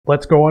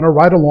Let's go on a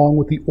ride-along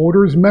with the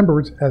Order's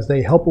members as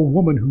they help a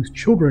woman whose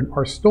children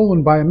are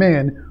stolen by a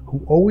man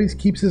who always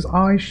keeps his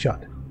eyes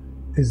shut.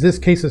 Is this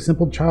case a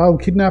simple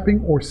child kidnapping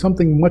or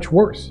something much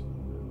worse?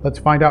 Let's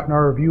find out in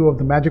our review of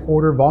The Magic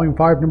Order Volume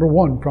 5, Number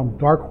 1 from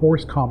Dark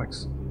Horse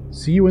Comics.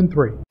 See you in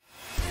 3.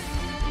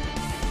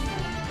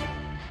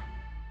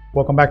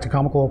 Welcome back to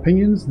Comical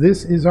Opinions.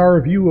 This is our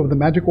review of The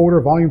Magic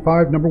Order Volume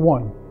 5, Number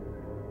 1.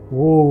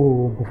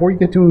 Whoa, before you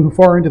get too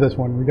far into this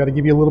one, we got to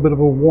give you a little bit of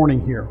a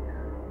warning here.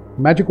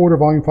 Magic Order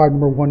Volume 5,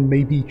 Number 1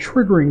 may be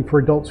triggering for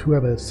adults who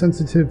have a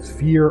sensitive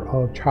fear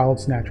of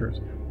child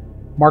snatchers.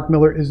 Mark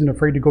Millar isn't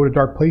afraid to go to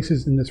dark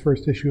places in this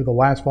first issue of the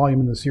last volume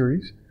in the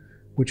series,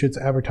 which it's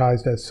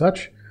advertised as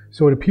such,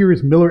 so it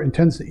appears Millar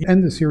intends to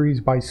end the series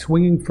by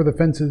swinging for the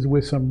fences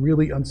with some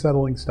really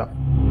unsettling stuff.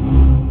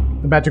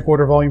 The Magic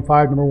Order Volume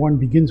 5, Number 1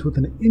 begins with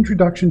an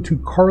introduction to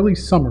Carly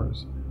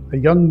Summers, a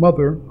young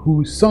mother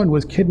whose son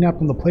was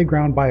kidnapped on the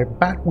playground by a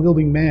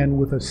bat-wielding man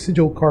with a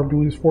sigil carved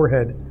into his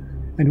forehead,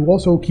 and who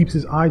also keeps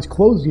his eyes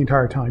closed the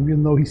entire time,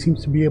 even though he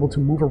seems to be able to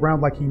move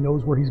around like he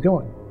knows where he's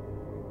going.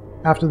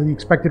 After the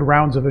expected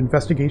rounds of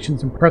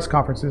investigations and press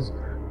conferences,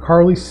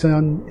 Carly's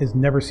son is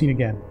never seen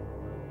again.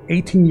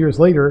 18 years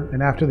later,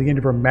 and after the end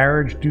of her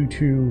marriage due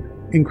to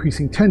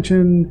increasing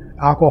tension,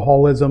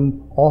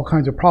 alcoholism, all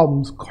kinds of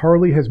problems,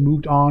 Carly has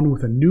moved on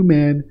with a new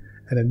man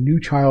and a new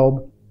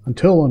child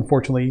until,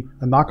 unfortunately,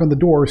 a knock on the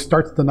door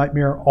starts the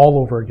nightmare all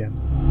over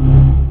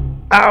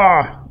again.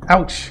 Ah!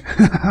 Ouch!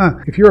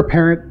 If you're a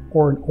parent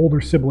or an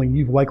older sibling,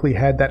 you've likely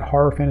had that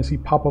horror fantasy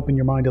pop up in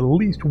your mind at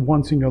least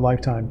once in your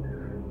lifetime.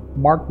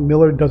 Mark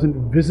Millar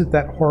doesn't visit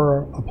that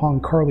horror upon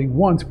Carly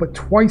once, but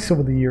twice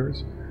over the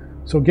years.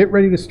 So get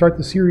ready to start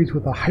the series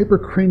with a hyper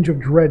cringe of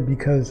dread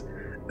because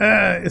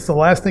it's the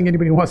last thing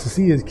anybody wants to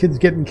see is kids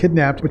getting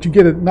kidnapped, but you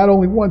get it not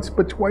only once,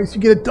 but twice.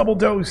 You get a double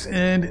dose,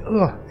 and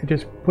it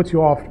just puts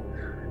you off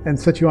and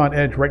sets you on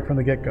edge right from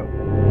the get-go.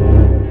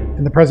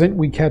 In the present,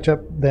 we catch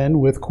up then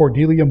with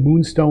Cordelia,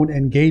 Moonstone,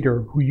 and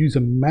Gator, who use a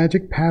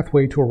magic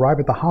pathway to arrive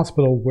at the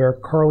hospital where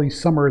Carly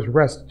Summers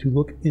rests to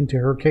look into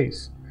her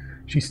case.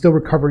 She's still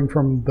recovering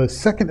from the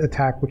second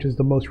attack, which is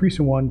the most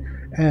recent one,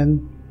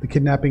 and the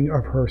kidnapping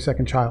of her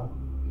second child.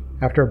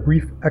 After a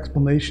brief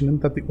explanation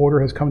that the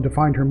Order has come to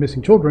find her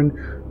missing children,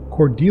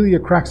 Cordelia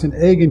cracks an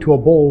egg into a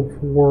bowl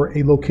for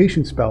a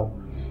location spell.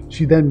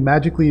 She then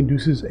magically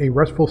induces a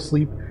restful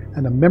sleep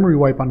and a memory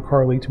wipe on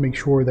Carly to make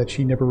sure that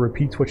she never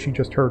repeats what she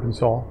just heard and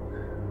saw.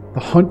 The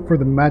hunt for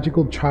the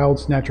magical child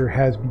snatcher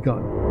has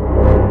begun.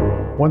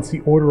 Once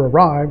the Order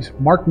arrives,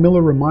 Mark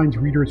Millar reminds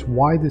readers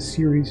why this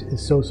series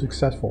is so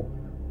successful.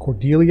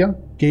 Cordelia,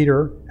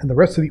 Gator, and the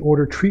rest of the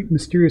Order treat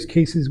mysterious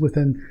cases with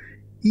an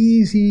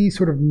easy,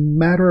 sort of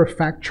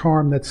matter-of-fact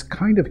charm that's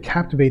kind of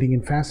captivating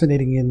and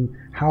fascinating in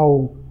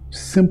how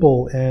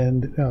simple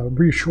and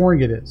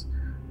reassuring it is.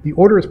 The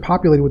Order is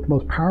populated with the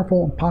most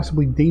powerful and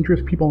possibly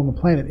dangerous people on the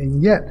planet,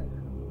 and yet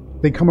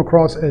they come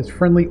across as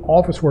friendly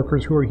office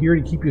workers who are here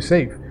to keep you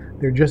safe.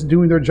 They're just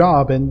doing their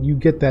job, and you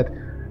get that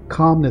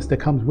calmness that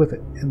comes with it,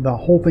 and the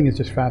whole thing is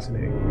just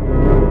fascinating.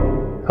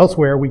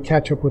 Elsewhere, we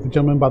catch up with a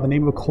gentleman by the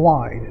name of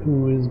Clyde,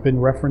 who has been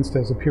referenced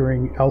as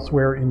appearing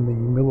elsewhere in the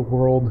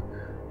MIllarworld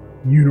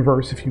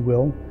universe, if you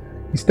will.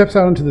 He steps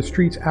out into the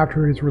streets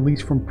after his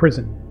release from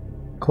prison.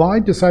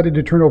 Clyde decided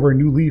to turn over a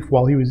new leaf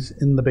while he was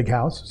in the big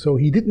house, so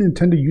he didn't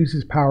intend to use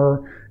his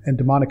power and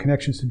demonic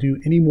connections to do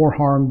any more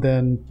harm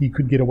than he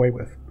could get away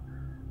with.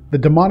 The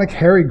demonic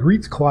Harry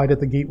greets Clyde at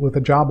the gate with a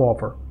job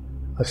offer: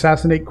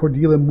 assassinate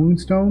Cordelia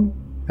Moonstone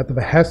at the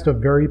behest of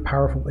very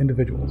powerful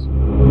individuals.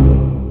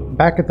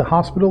 Back at the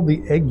hospital,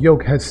 the egg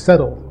yolk has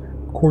settled.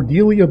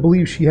 Cordelia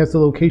believes she has the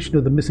location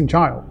of the missing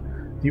child.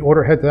 The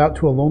Order heads out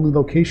to a lonely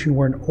location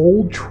where an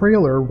old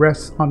trailer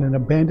rests on an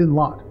abandoned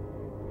lot.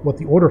 What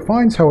the Order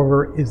finds,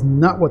 however, is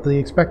not what they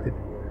expected.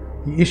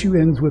 The issue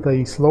ends with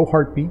a slow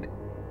heartbeat,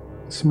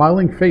 a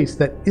smiling face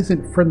that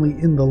isn't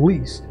friendly in the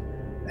least,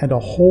 and a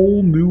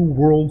whole new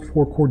world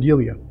for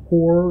Cordelia.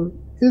 Or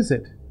is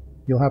it?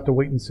 You'll have to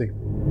wait and see.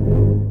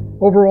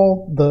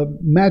 Overall, the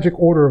Magic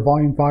Order of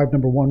Volume 5,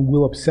 Number 1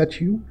 will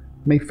upset you,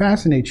 may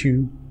fascinate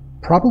you,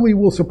 probably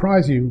will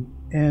surprise you,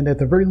 and at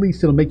the very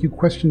least it'll make you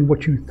question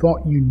what you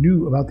thought you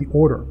knew about the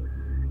Order.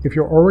 If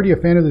you're already a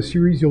fan of the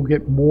series, you'll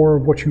get more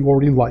of what you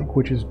already like,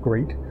 which is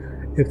great.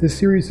 If this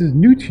series is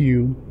new to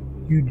you,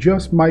 you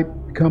just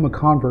might become a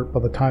convert by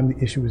the time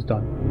the issue is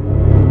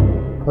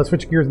done. Let's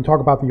switch gears and talk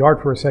about the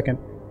art for a second.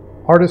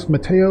 Artist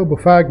Matteo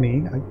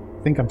Buffagni,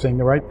 I think I'm saying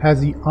that right, has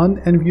the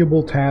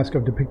unenviable task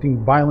of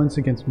depicting violence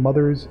against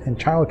mothers and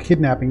child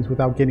kidnappings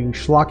without getting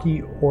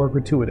schlocky or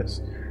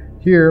gratuitous.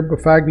 Here,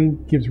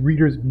 Buffagni gives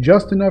readers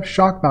just enough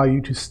shock value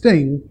to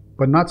sting,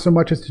 but not so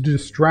much as to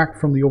distract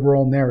from the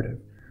overall narrative.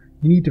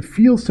 You need to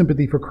feel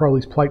sympathy for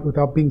Carly's plight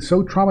without being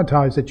so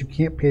traumatized that you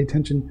can't pay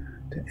attention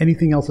to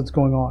anything else that's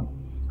going on.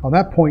 On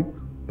that point,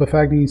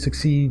 Buffagni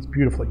succeeds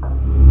beautifully.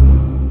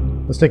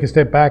 Let's take a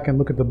step back and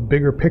look at the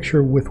bigger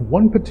picture with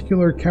one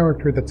particular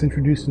character that's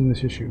introduced in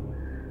this issue.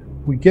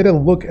 we get a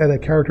look at a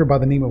character by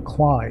the name of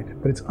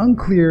Clyde, but it's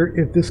unclear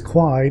if this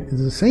Clyde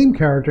is the same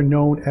character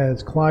known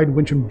as Clyde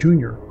Wincham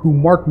Jr., who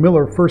Mark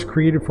Millar first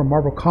created for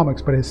Marvel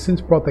Comics but has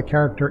since brought the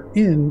character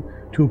in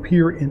to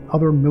appear in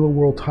other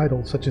MIllarworld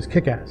titles such as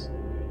Kick-Ass.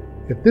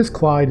 If this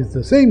Clyde is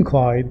the same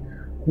Clyde,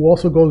 who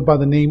also goes by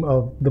the name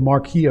of the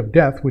Marquis of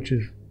Death, which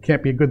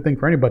can't be a good thing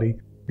for anybody,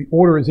 the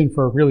Order is in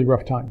for a really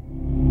rough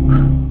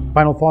time.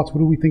 Final thoughts, what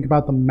do we think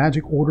about the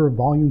Magic Order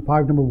Volume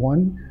 5 Number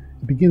 1?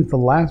 It begins the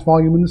last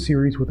volume in the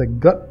series with a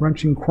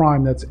gut-wrenching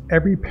crime that's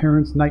every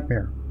parent's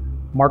nightmare.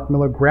 Mark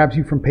Millar grabs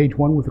you from page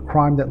 1 with a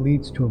crime that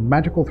leads to a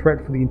magical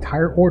threat for the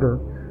entire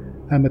Order,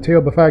 and Matteo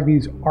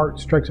Bafagni's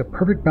art strikes a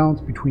perfect balance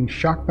between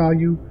shock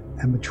value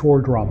and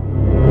mature drama.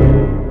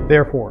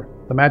 Therefore,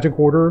 the Magic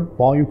Order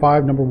Volume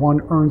 5 Number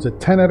 1 earns a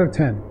 10 out of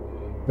 10.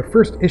 The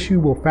first issue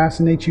will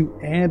fascinate you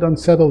and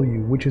unsettle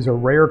you, which is a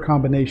rare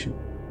combination.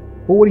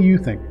 But what do you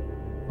think?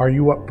 Are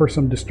you up for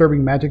some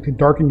disturbing magic to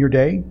darken your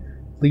day?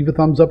 Leave a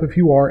thumbs up if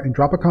you are, and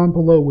drop a comment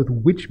below with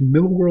which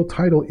MIllarworld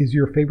title is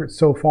your favorite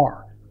so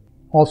far.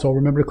 Also,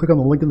 remember to click on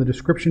the link in the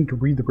description to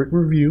read the written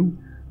review,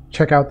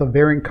 check out the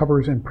variant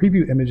covers and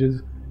preview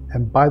images,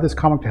 and buy this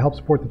comic to help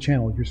support the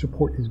channel. Your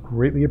support is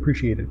greatly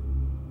appreciated.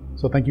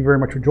 So thank you very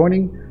much for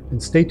joining,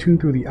 and stay tuned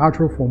through the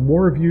outro for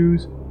more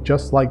reviews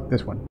just like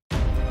this one.